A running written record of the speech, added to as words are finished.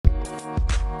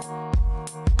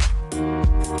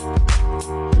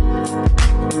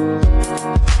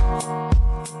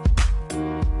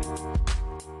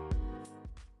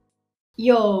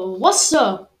Yo, what's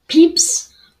up,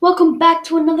 peeps? Welcome back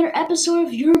to another episode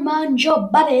of Your Mind, Your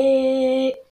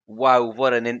Body. Wow,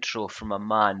 what an intro from a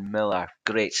man, Miller.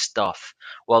 Great stuff.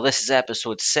 Well, this is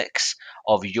episode 6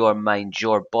 of Your Mind,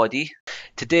 Your Body.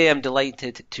 Today I'm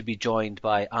delighted to be joined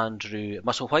by Andrew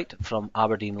Musselwhite from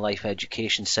Aberdeen Life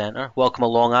Education Centre. Welcome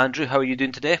along, Andrew. How are you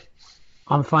doing today?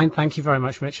 I'm fine, thank you very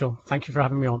much, Mitchell. Thank you for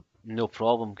having me on. No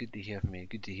problem. Good to hear from you.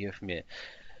 Good to hear from you.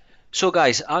 So,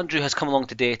 guys, Andrew has come along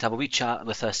today to have a wee chat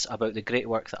with us about the great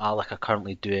work that ALEC are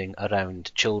currently doing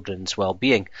around children's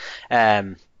well-being.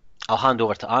 I'll hand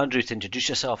over to Andrew to introduce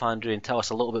yourself, Andrew, and tell us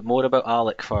a little bit more about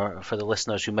ALEC for the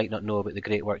listeners who might not know about the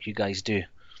great work you guys do.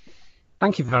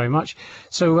 Thank you very much.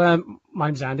 So, my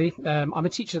name's Andy. I'm a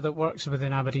teacher that works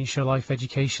within Aberdeenshire Life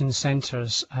Education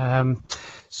Centres.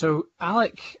 So,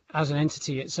 ALEC, as an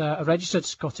entity, it's a registered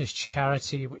Scottish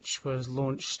charity which was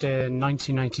launched in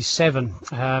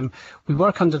 1997. We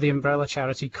work under the umbrella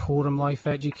charity Coram Life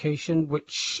Education,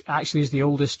 which actually is the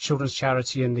oldest children's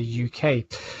charity in the UK.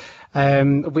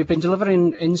 We've been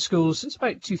delivering in schools since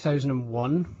about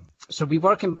 2001. So we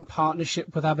work in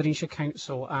partnership with Aberdeenshire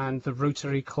Council and the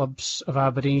Rotary Clubs of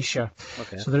Aberdeenshire.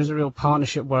 Okay. So there is a real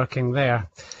partnership working there.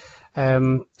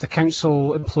 The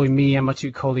council employ me and my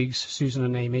two colleagues, Susan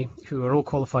and Amy, who are all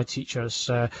qualified teachers,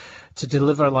 to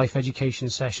deliver life education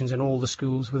sessions in all the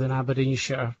schools within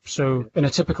Aberdeenshire. So in a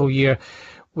typical year,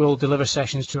 we'll deliver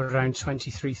sessions to around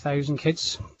 23,000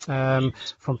 kids,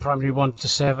 from primary 1 to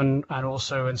 7 and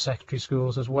also in secondary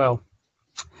schools as well.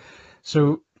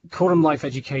 So Coram Life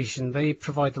Education, they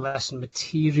provide the lesson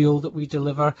material that we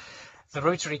deliver. The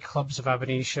Rotary Clubs of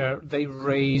Aberdeenshire, they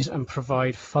raise and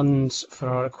provide funds for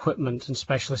our equipment and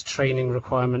specialist training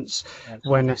requirements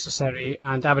where necessary.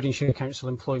 And Aberdeenshire Council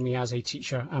employ me as a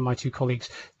teacher and my two colleagues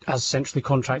as centrally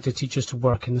contracted teachers to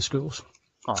work in the schools.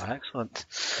 Oh, excellent.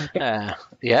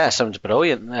 Yeah, sounds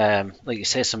brilliant. Like you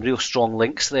say, some real strong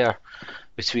links there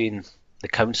between the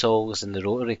councils and the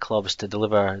Rotary Clubs to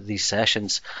deliver these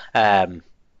sessions.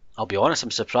 I'll be honest,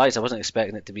 I'm surprised. I wasn't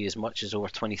expecting it to be as much as over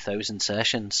 20,000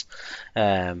 sessions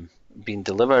being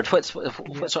delivered. What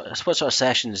sort of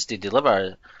sessions do you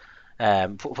deliver?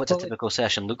 What's a typical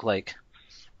session look like?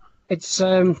 It's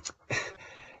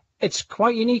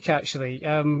quite unique, actually.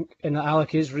 And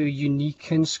ALEC is really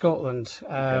unique in Scotland.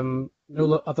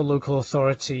 No other local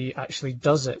authority actually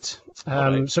does it.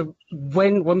 Right. So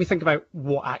when we think about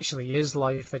what actually is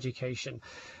life education,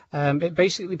 it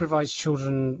basically provides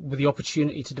children with the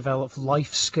opportunity to develop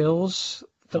life skills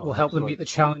that will help them meet the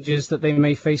challenges that they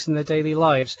may face in their daily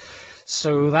lives.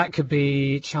 So that could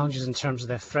be challenges in terms of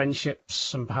their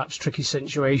friendships and perhaps tricky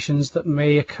situations that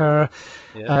may occur,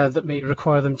 that may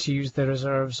require them to use their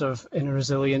reserves of inner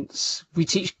resilience. We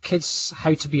teach kids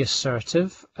how to be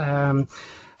assertive,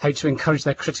 how to encourage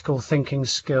their critical thinking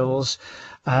skills,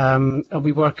 and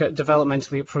we work at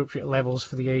developmentally appropriate levels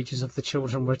for the ages of the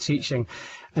children we're teaching.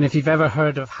 And if you've ever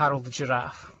heard of Harold the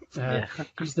Giraffe,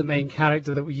 he's the main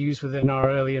character that we use within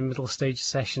our early and middle stage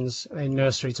sessions in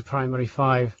nursery to primary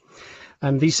 5.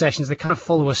 And these sessions, they kind of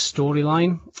follow a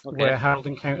storyline where Harold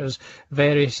encounters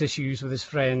various issues with his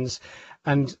friends.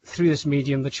 And through this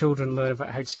medium, the children learn about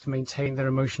how to maintain their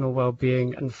emotional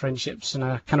well-being and friendships in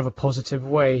a kind of a positive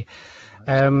way.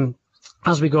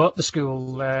 As we go up the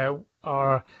school,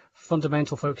 our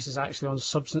fundamental focus is actually on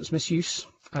substance misuse.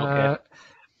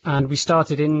 And we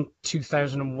started in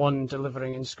 2001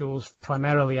 delivering in schools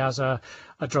primarily as a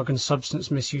drug and substance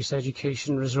misuse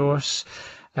education resource.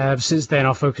 Since then,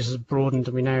 our focus has broadened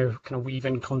and we now kind of weave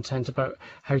in content about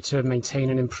how to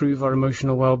maintain and improve our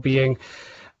emotional well-being,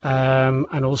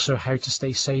 and also how to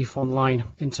stay safe online,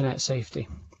 internet safety.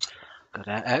 Good,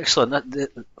 excellent.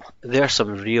 There are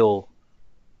some real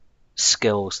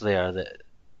skills there that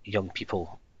young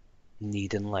people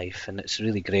need in life, and it's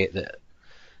really great that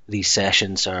these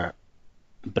sessions are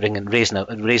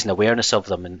raising awareness of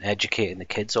them and educating the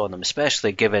kids on them,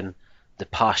 especially given the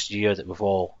past year that we've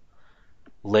all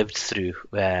lived through,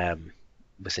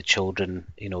 with the children,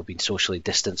 being socially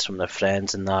distanced from their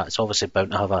friends and that. It's obviously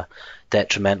bound to have a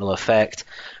detrimental effect.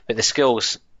 But the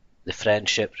skills, the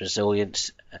friendship,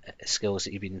 resilience, skills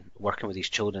that you've been working with these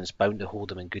children is bound to hold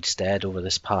them in good stead over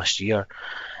this past year.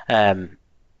 Do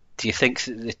you think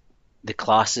the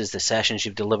classes, the sessions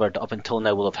you've delivered up until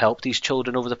now will have helped these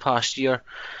children over the past year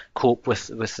cope with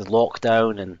the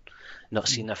lockdown and not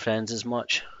seeing their friends as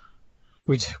much?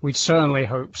 We'd certainly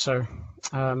hope so.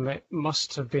 It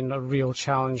must have been a real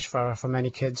challenge for many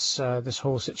kids, this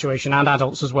whole situation, and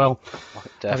adults as well.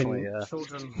 Definitely, I mean,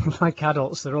 children, like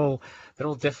adults, they're all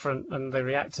different, and they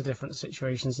react to different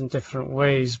situations in different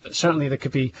ways. But certainly there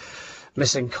could be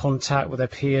missing contact with their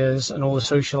peers and all the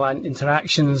social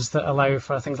interactions that allow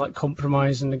for things like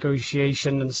compromise and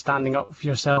negotiation and standing up for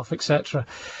yourself, etc.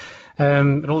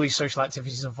 And all these social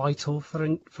activities are vital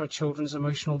for children's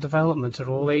emotional development at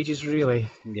all ages, really.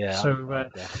 Yeah. So,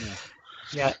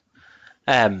 yeah.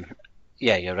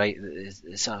 Yeah, you're right.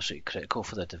 It's absolutely critical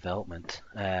for their development.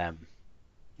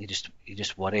 You just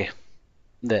worry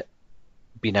that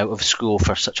being out of school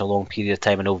for such a long period of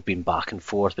time, I know we've been back and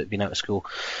forth, but being out of school,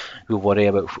 we worry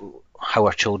about how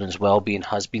our children's well-being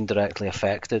has been directly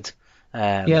affected.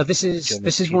 This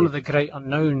is one of the great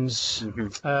unknowns.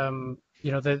 Mm-hmm.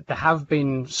 There have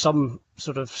been some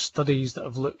sort of studies that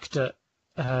have looked at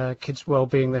kids'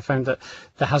 well-being. They found that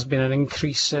there has been an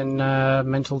increase in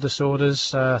mental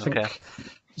disorders. I think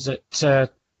is it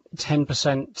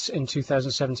 10% in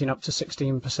 2017 up to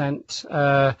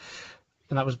 16%.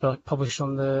 And that was published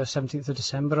on the 17th of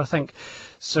December, I think.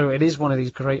 So it is one of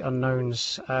these great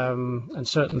unknowns, and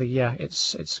certainly,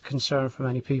 it's a concern for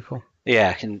many people. Yeah,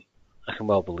 I can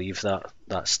well believe that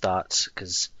stats,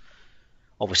 because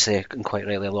obviously, and quite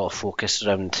rightly, a lot of focus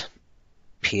around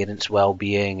parents'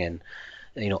 well-being and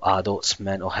adults'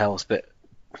 mental health, but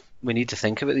we need to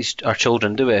think about our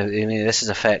children, do we? I mean, this is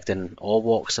affecting all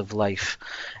walks of life.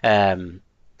 You're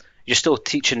still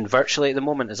teaching virtually at the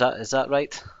moment, is that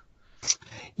right?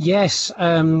 Yes,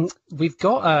 we've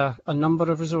got a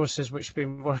number of resources which we've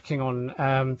been working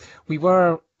on. We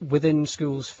were within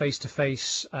schools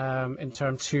face-to-face in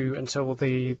term 2 until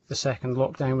the second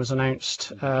lockdown was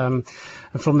announced. And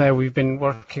from there we've been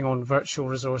working on virtual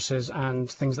resources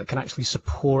and things that can actually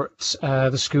support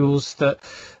the schools that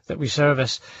we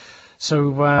service.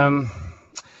 So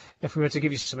if we were to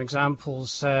give you some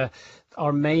examples,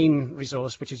 our main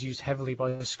resource, which is used heavily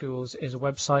by the schools, is a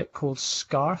website called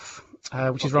SCARF,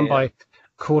 which is run by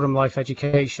Quorum Life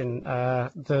Education.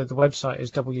 The website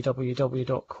is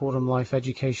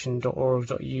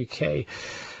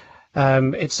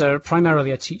www.quorumlifeeducation.org.uk. It's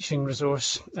primarily a teaching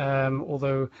resource,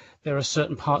 although there are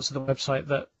certain parts of the website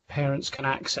that parents can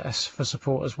access for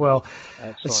support as well.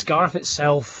 The SCARF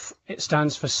itself, it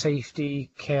stands for Safety,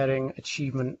 Caring,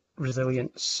 Achievement,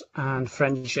 Resilience and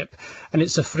Friendship, and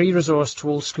it's a free resource to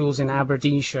all schools in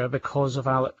Aberdeenshire because of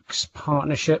Alec's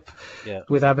partnership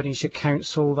with Aberdeenshire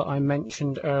Council that I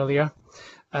mentioned earlier.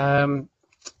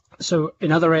 So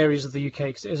in other areas of the UK,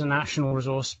 because it is a national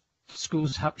resource,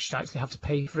 schools should actually have to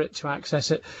pay for it to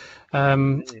access it.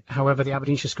 However, the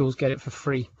Aberdeenshire schools get it for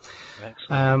free.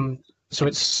 So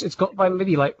it's got by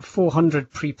maybe like 400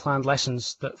 pre-planned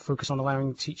lessons that focus on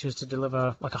allowing teachers to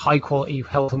deliver like a high-quality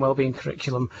health and wellbeing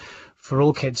curriculum for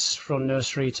all kids from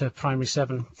nursery to primary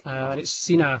 7. And it's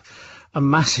seen a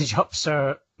massive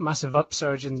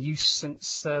upsurge in use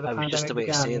since the pandemic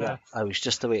began. I was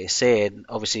just about to say, and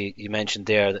obviously you mentioned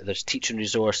there that there's teaching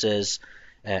resources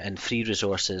and free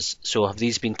resources. So have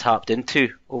these been tapped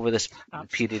into over this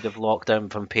period of lockdown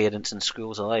from parents and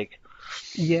schools alike?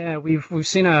 Yeah, we've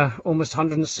seen a almost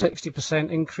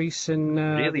 160% increase in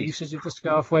the usage of the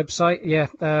SCARF website. Yeah,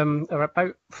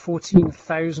 about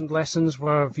 14,000 lessons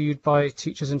were viewed by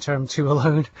teachers in term 2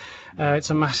 alone. It's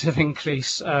a massive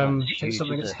increase. It's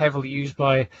something that's heavily used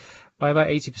by about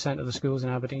 80% of the schools in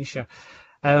Aberdeenshire.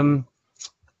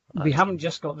 We haven't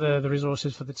just got the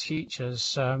resources for the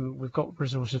teachers. We've got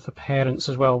resources for parents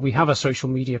as well. We have a social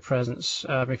media presence.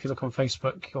 If you look on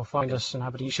Facebook, you'll find us in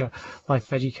Aberdeenshire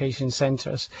Life Education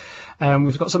Centres.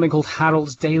 We've got something called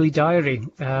Harold's Daily Diary.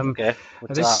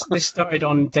 This started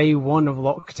on day 1 of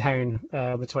lockdown,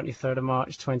 the 23rd of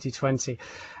March 2020.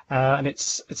 And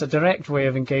it's a direct way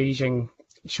of engaging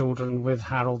children with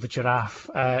Harold the giraffe.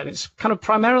 It's kind of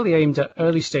primarily aimed at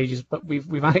early stages, but we've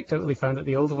anecdotally found that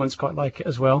the older ones quite like it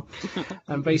as well.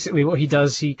 And basically what he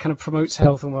does, he kind of promotes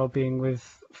health and well-being with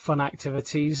fun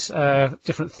activities,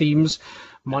 different themes: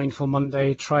 Mindful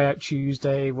Monday, Try Out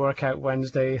Tuesday, Workout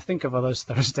Wednesday, Think of Others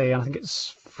Thursday, and I think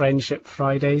it's Friendship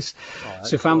Fridays.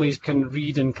 So families can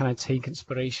read and kind of take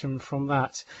inspiration from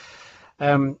that.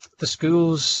 The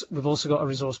schools, we've also got a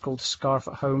resource called SCARF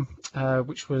at Home,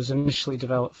 which was initially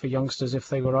developed for youngsters if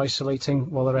they were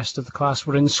isolating while the rest of the class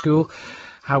were in school.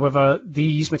 However,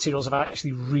 these materials have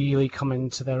actually really come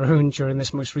into their own during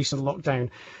this most recent lockdown,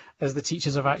 as the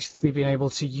teachers have actually been able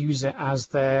to use it as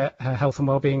their health and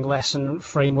wellbeing lesson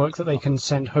framework that they can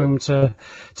send home to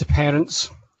parents.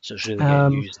 So it's really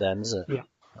getting used then, is it? Yeah.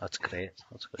 That's great.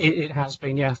 It has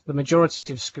been, yeah. The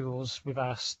majority of schools we've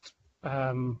asked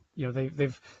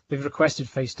they've requested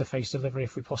face-to-face delivery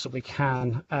if we possibly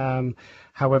can.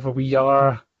 However, we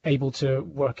are able to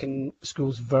work in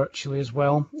schools virtually as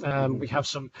well. We have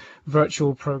some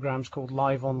virtual programs called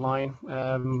Live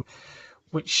Online,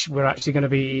 which we're actually going to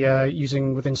be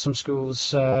using within some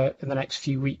schools in the next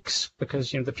few weeks,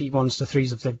 because the P1s to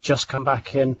 3s have just come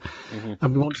back in,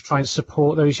 and we want to try and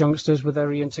support those youngsters with their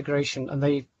reintegration, and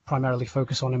they primarily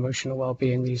focus on emotional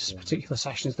well-being, these particular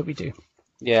sessions that we do.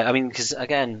 Yeah, I mean, because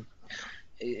again,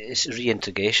 it's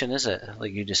reintegration, is it?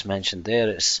 Like you just mentioned there,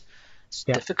 it's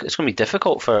difficult. It's going to be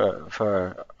difficult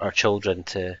for our children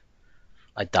to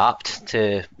adapt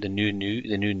to the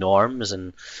new norms,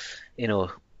 and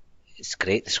it's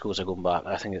great the schools are going back.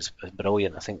 I think it's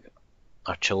brilliant. I think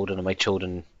our children and my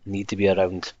children need to be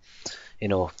around,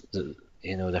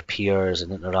 their peers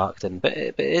and interacting. But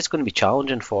it's going to be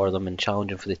challenging for them and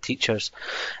challenging for the teachers.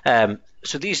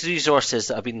 So these resources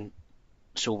that have been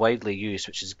so widely used,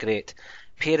 which is great,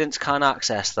 parents can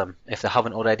access them if they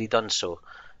haven't already done so,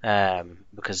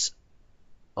 because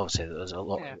obviously there's a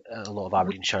lot of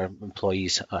Aberdeenshire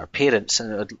employees are parents,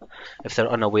 and if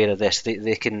they're unaware of this,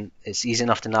 they can. It's easy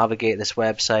enough to navigate this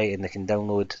website, and they can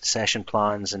download session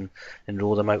plans and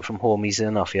roll them out from home easy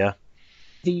enough. Yeah.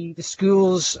 The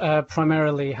schools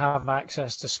primarily have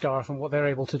access to SCARF, and what they're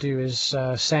able to do is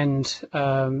send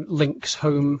links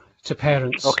home to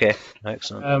parents. Okay,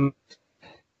 excellent.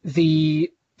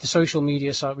 The social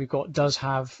media site we've got does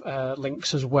have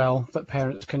links as well that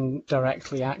parents can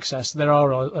directly access. There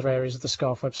are other areas of the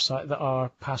SCARF website that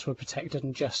are password protected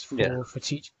and just for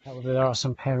teaching. However, there are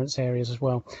some parents areas as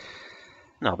well.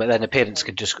 No, but then the parents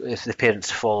could just, if the parents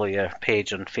follow your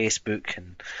page on Facebook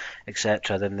and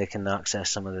etc., then they can access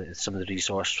some of the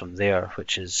resources from there,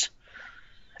 which is,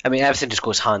 I mean, everything just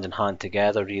goes hand in hand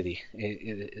together, really.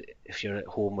 If you're at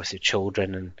home with your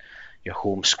children and you're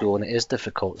homeschooling, it is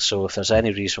difficult. So if there's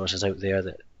any resources out there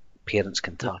that parents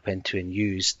can tap into and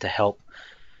use to help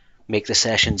make the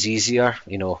sessions easier,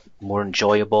 more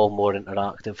enjoyable, more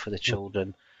interactive for the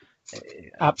children.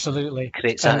 Absolutely.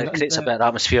 Creates a better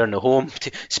atmosphere in the home.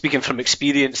 Speaking from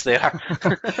experience there.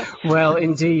 Well,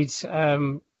 indeed.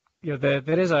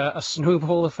 There is a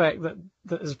snowball effect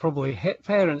that has probably hit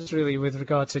parents really with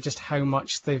regard to just how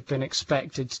much they've been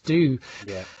expected to do.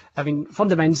 Yeah. I mean,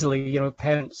 fundamentally,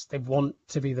 parents, they want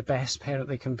to be the best parent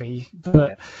they can be.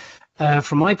 But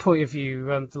from my point of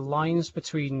view, the lines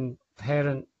between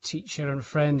parent, teacher and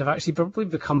friend have actually probably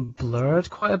become blurred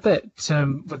quite a bit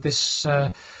with this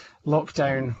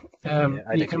lockdown.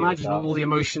 You can imagine all the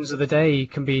emotions of the day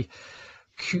can be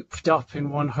cooped up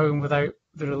in one home without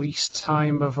the release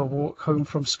time of a walk home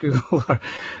from school or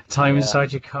time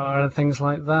inside your car and things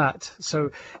like that.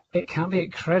 So it can be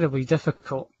incredibly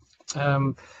difficult.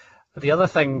 The other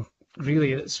thing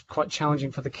really that's quite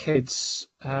challenging for the kids,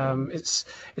 it's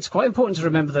quite important to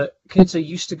remember that kids are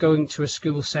used to going to a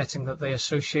school setting that they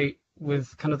associate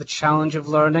with kind of the challenge of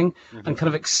learning and kind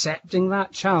of accepting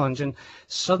that challenge, and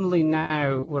suddenly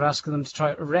now we're asking them to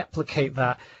try to replicate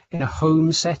that in a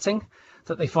home setting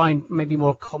that they find maybe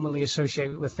more commonly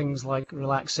associated with things like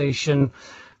relaxation,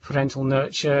 parental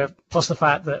nurture, plus the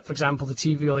fact that, for example, the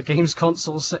TV or the games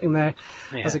console is sitting there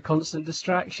as a constant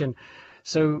distraction.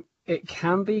 So it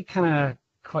can be kind of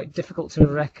quite difficult to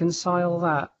reconcile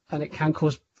that, and it can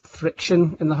cause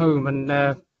friction in the home.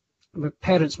 And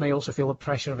parents may also feel the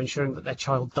pressure of ensuring that their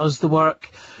child does the work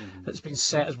that's been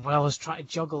set, as well as try to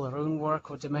juggle their own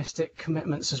work or domestic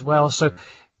commitments as well. So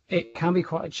it can be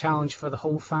quite a challenge for the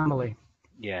whole family.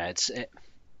 Yeah,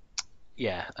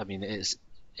 I mean, it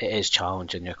is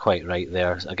challenging. You're quite right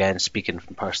there. Again, speaking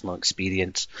from personal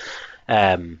experience,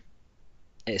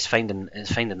 it's finding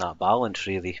that balance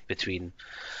really between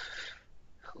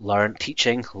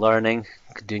teaching, learning,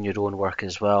 doing your own work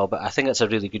as well. But I think that's a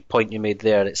really good point you made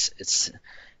there. It's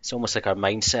almost like our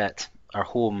mindset. Our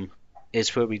home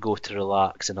is where we go to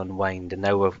relax and unwind, and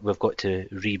now we've got to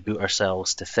reboot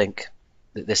ourselves to think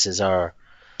that this is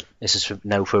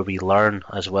now where we learn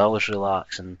as well as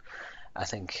relax. And I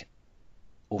think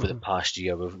over the past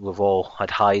year we've all had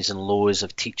highs and lows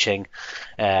of teaching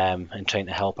and trying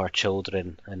to help our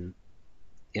children, and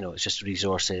it's just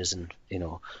resources, and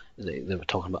they were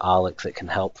talking about Alec that can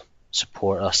help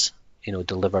support us,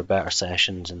 deliver better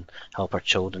sessions and help our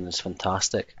children is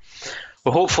fantastic.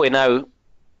 We're hopefully now,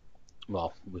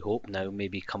 we hope now,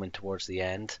 maybe coming towards the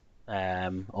end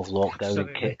of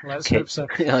lockdown. Let's hope so.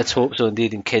 Let's hope so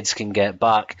indeed, and kids can get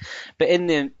back. But in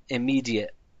the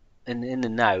immediate, in the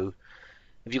now,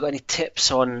 have you got any tips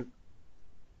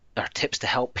to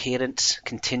help parents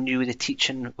continue the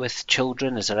teaching with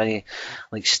children? Is there any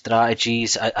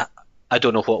strategies? I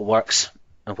don't know what works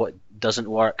and what doesn't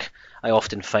work. I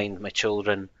often find my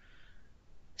children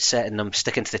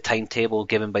sticking to the timetable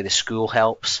given by the school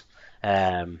helps.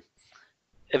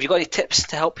 Have you got any tips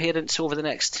to help parents over the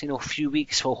next, few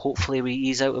weeks, while hopefully we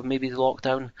ease out of maybe the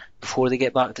lockdown before they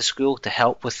get back to school, to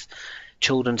help with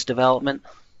children's development?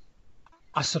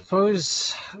 I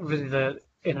suppose, really,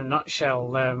 in a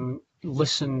nutshell,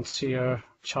 listen to your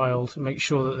child, make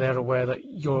sure that they're aware that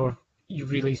you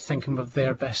really thinking of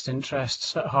their best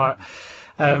interests at heart.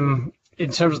 In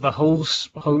terms of the whole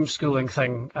homeschooling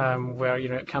thing, where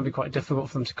it can be quite difficult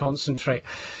for them to concentrate,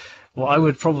 what I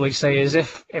would probably say is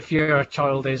if your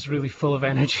child is really full of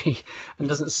energy and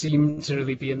doesn't seem to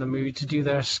really be in the mood to do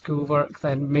their schoolwork,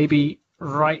 then maybe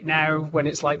right now, when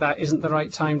it's like that, isn't the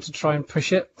right time to try and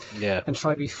push it. Yeah. And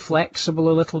try to be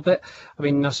flexible a little bit. I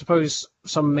mean, I suppose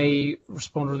some may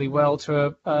respond really well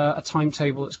to a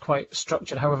timetable that's quite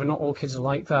structured. However, not all kids are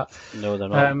like that. No, they're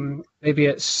not. Maybe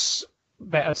it's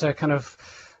better to kind of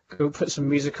go put some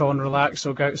music on, relax,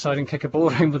 or go outside and kick a ball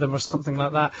around with them or something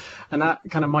like that. And that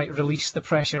kind of might release the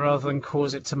pressure rather than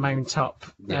cause it to mount up.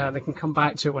 Yeah. They can come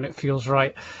back to it when it feels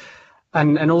right.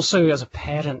 And also, as a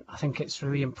parent, I think it's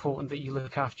really important that you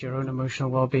look after your own emotional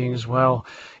well-being as well.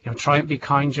 Try and be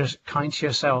kind to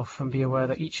yourself, and be aware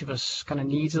that each of us kind of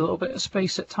needs a little bit of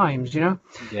space at times. Yeah.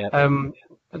 And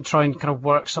try and kind of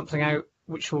work something out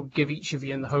which will give each of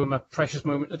you in the home a precious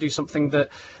moment to do something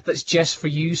that's just for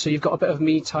you, so you've got a bit of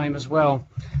me time as well.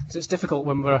 Because it's difficult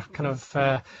when we're kind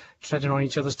of treading on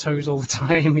each other's toes all the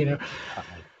time.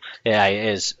 Yeah, it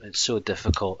is. It's so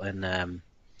difficult, and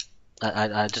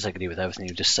I just agree with everything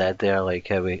you just said there. Like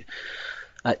how we,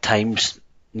 at times,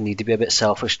 need to be a bit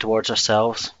selfish towards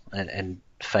ourselves and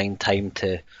find time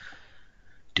to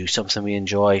do something we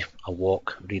enjoy, a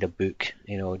walk, read a book,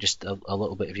 just a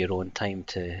little bit of your own time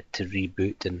to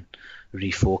reboot and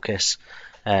refocus,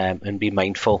 and be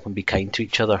mindful and be kind to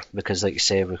each other, because like you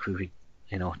say, we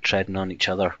treading on each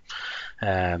other,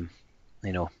 living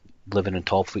on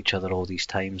top of each other all these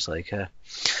times,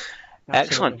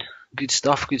 excellent. Good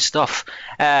stuff.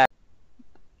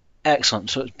 Excellent.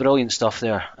 So it's brilliant stuff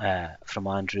there from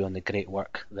Andrew on the great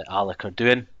work that ALEC are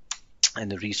doing and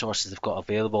the resources they've got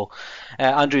available.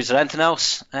 Andrew, is there anything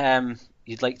else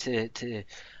you'd like to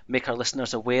make our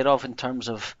listeners aware of in terms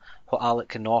of what ALEC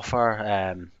can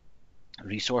offer,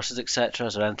 resources, etc.?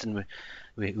 Is there anything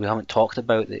we haven't talked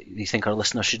about that you think our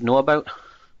listeners should know about?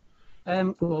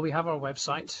 Well, we have our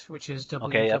website, which is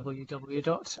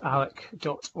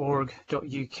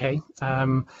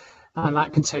www.alec.org.uk, and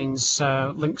that contains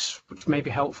links which may be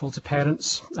helpful to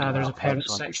parents. There's a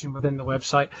parents section within the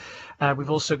website. We've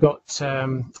also got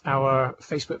our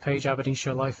Facebook page,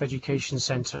 Aberdeenshire Life Education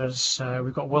Centres.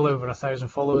 We've got well over 1,000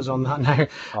 followers on that now,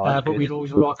 but we'd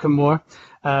always welcome more.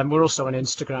 We're also on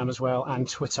Instagram as well, and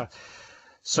Twitter.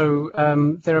 So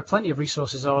there are plenty of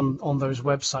resources on those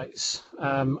websites,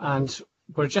 and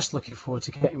we're just looking forward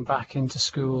to getting back into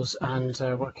schools and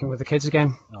working with the kids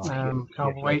again. Can't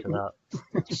wait.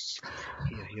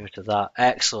 Here's to that.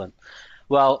 Excellent.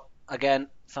 Well, again,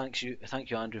 thank you,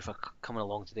 Andrew, for coming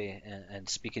along today and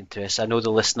speaking to us. I know the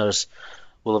listeners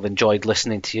will have enjoyed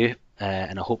listening to you,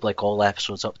 and I hope, like all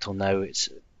episodes up till now, it's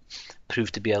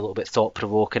proved to be a little bit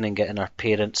thought-provoking and getting our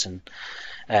parents and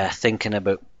thinking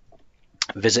about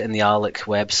visiting the ALEC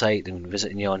website and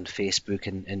visiting you on Facebook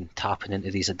and tapping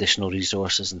into these additional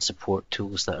resources and support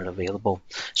tools that are available.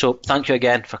 So thank you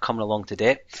again for coming along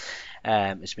today.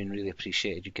 It's been really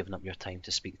appreciated you giving up your time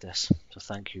to speak to us. So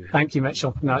thank you. Thank you,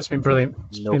 Mitchell. No, it's been brilliant.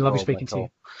 It's been lovely speaking to you.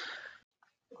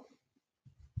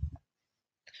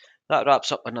 That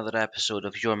wraps up another episode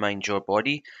of Your Mind, Your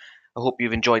Body. I hope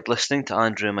you've enjoyed listening to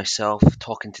Andrew and myself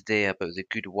talking today about the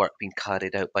good work being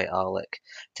carried out by ALEC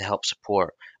to help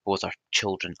support both our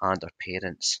children and our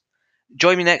parents.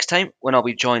 Join me next time when I'll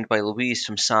be joined by Louise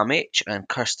from SAMH and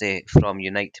Kirsty from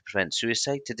Unite to Prevent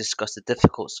Suicide to discuss the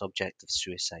difficult subject of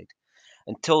suicide.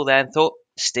 Until then, though,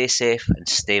 stay safe and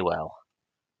stay well.